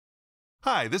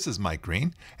Hi, this is Mike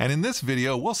Green, and in this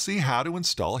video we'll see how to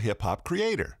install Hip Hop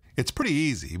Creator. It's pretty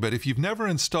easy, but if you've never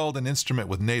installed an instrument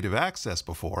with Native Access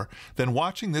before, then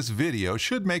watching this video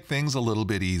should make things a little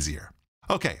bit easier.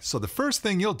 Okay, so the first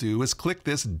thing you'll do is click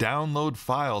this Download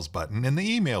Files button in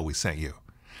the email we sent you.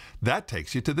 That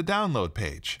takes you to the download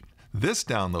page. This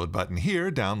download button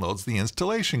here downloads the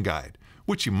installation guide,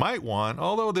 which you might want,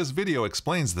 although this video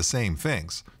explains the same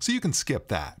things, so you can skip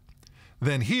that.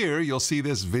 Then here you'll see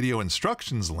this video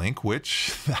instructions link,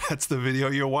 which that's the video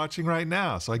you're watching right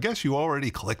now, so I guess you already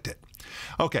clicked it.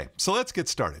 Okay, so let's get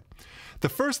started. The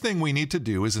first thing we need to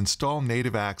do is install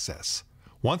Native Access.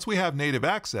 Once we have Native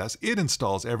Access, it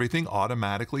installs everything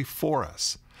automatically for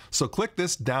us. So click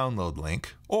this download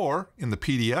link, or in the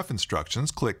PDF instructions,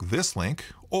 click this link,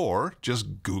 or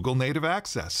just Google Native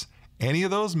Access. Any of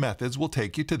those methods will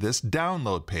take you to this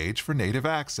download page for Native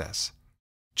Access.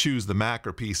 Choose the Mac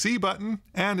or PC button,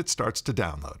 and it starts to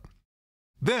download.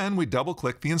 Then we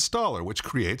double-click the installer, which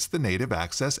creates the Native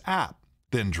Access app.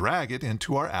 Then drag it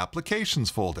into our Applications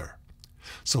folder.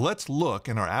 So let's look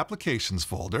in our Applications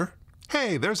folder.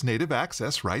 Hey, there's Native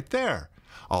Access right there.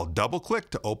 I'll double-click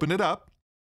to open it up.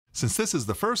 Since this is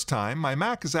the first time, my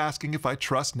Mac is asking if I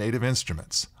trust Native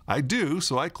Instruments. I do,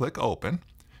 so I click Open.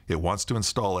 It wants to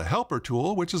install a helper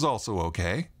tool, which is also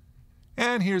okay.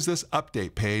 And here's this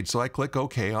update page, so I click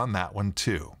OK on that one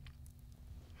too.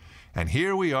 And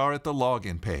here we are at the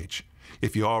login page.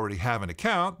 If you already have an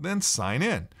account, then sign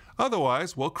in.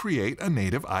 Otherwise, we'll create a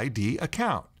Native ID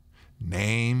account.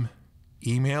 Name,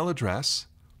 email address,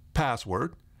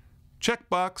 password,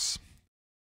 checkbox.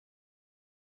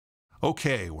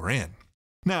 Okay, we're in.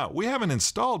 Now, we haven't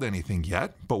installed anything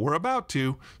yet, but we're about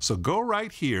to, so go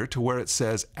right here to where it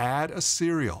says Add a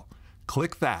Serial.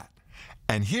 Click that.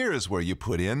 And here is where you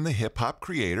put in the Hip Hop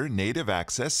Creator Native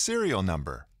Access serial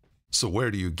number. So where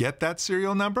do you get that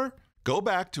serial number? Go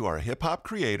back to our Hip Hop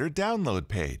Creator download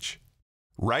page.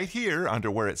 Right here, under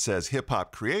where it says Hip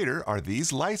Hop Creator, are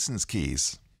these license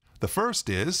keys. The first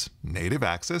is Native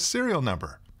Access serial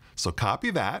number. So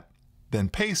copy that, then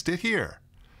paste it here.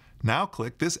 Now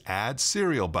click this Add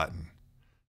Serial button.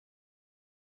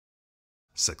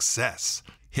 Success!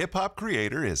 Hip Hop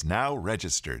Creator is now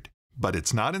registered. But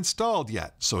it's not installed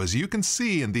yet, so as you can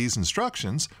see in these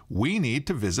instructions, we need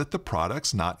to visit the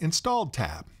Products Not Installed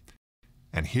tab.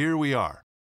 And here we are.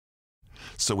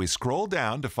 So we scroll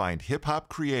down to find Hip Hop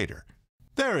Creator.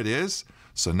 There it is.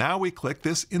 So now we click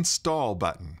this Install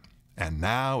button. And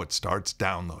now it starts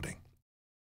downloading.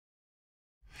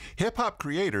 Hip Hop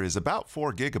Creator is about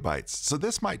 4 gigabytes, so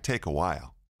this might take a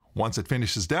while. Once it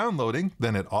finishes downloading,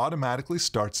 then it automatically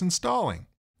starts installing.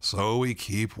 So we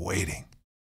keep waiting.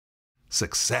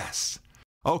 Success!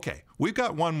 Okay, we've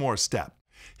got one more step.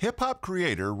 Hip Hop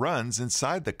Creator runs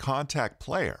inside the Kontakt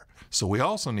player, so we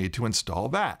also need to install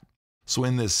that. So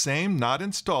in this same Not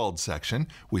Installed section,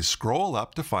 we scroll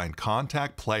up to find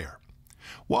Kontakt Player.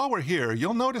 While we're here,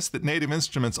 you'll notice that Native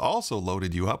Instruments also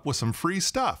loaded you up with some free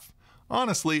stuff.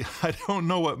 Honestly, I don't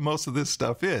know what most of this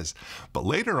stuff is, but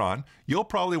later on, you'll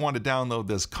probably want to download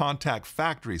this Kontakt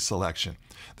Factory selection.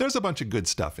 There's a bunch of good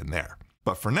stuff in there.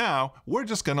 But for now, we're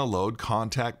just going to load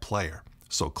Kontakt Player.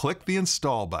 So click the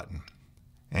Install button.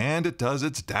 And it does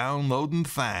its downloading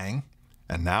thing.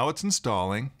 And now it's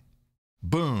installing.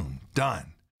 Boom,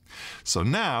 done. So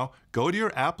now, go to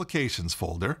your Applications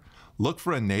folder, look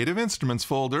for a Native Instruments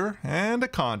folder and a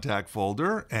Kontakt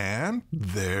folder, and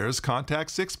there's Kontakt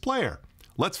 6 Player.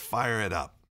 Let's fire it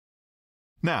up.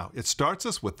 Now, it starts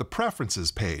us with the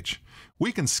Preferences page.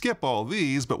 We can skip all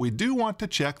these, but we do want to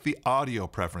check the audio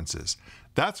preferences.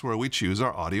 That's where we choose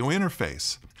our audio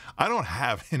interface. I don't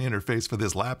have an interface for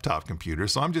this laptop computer,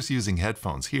 so I'm just using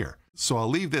headphones here. So I'll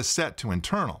leave this set to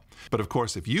internal. But of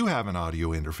course, if you have an audio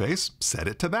interface, set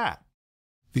it to that.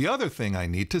 The other thing I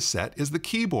need to set is the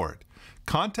keyboard.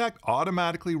 Kontakt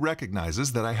automatically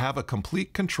recognizes that I have a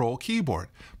complete control keyboard,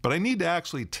 but I need to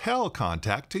actually tell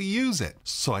Kontakt to use it.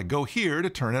 So I go here to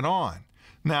turn it on.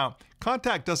 Now,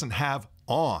 Kontakt doesn't have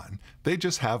on, they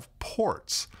just have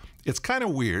ports. It's kind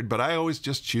of weird, but I always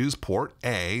just choose port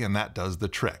A and that does the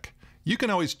trick. You can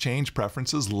always change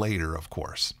preferences later, of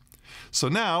course. So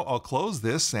now I'll close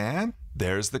this and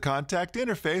there's the Kontakt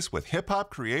interface with Hip Hop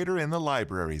Creator in the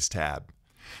Libraries tab.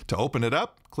 To open it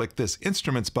up, click this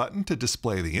Instruments button to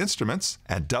display the instruments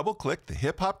and double-click the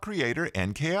Hip Hop Creator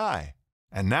NKI.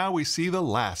 And now we see the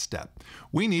last step.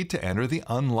 We need to enter the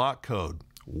unlock code.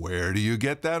 Where do you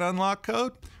get that unlock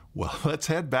code? Well, let's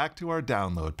head back to our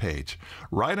download page.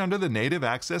 Right under the Native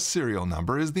Access serial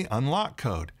number is the unlock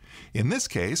code. In this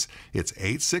case, it's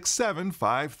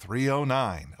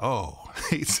 867-5309. Oh,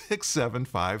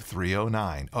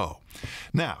 867-5309. Oh.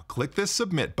 Now, click this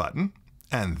Submit button,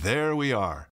 and there we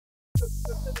are.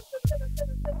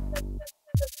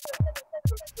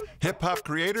 Hip Hop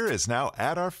Creator is now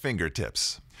at our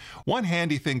fingertips. One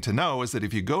handy thing to know is that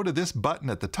if you go to this button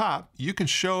at the top, you can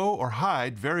show or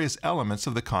hide various elements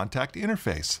of the Kontakt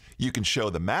interface. You can show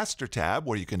the Master tab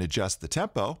where you can adjust the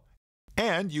tempo,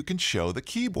 and you can show the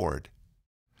keyboard.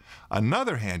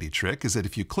 Another handy trick is that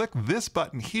if you click this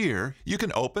button here, you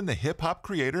can open the Hip Hop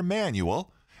Creator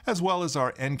manual, as well as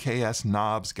our NKS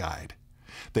knobs guide.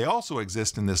 They also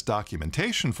exist in this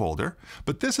documentation folder,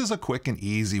 but this is a quick and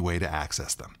easy way to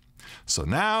access them. So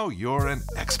now you're an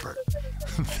expert.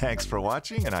 Thanks for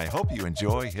watching, and I hope you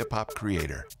enjoy Hip Hop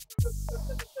Creator.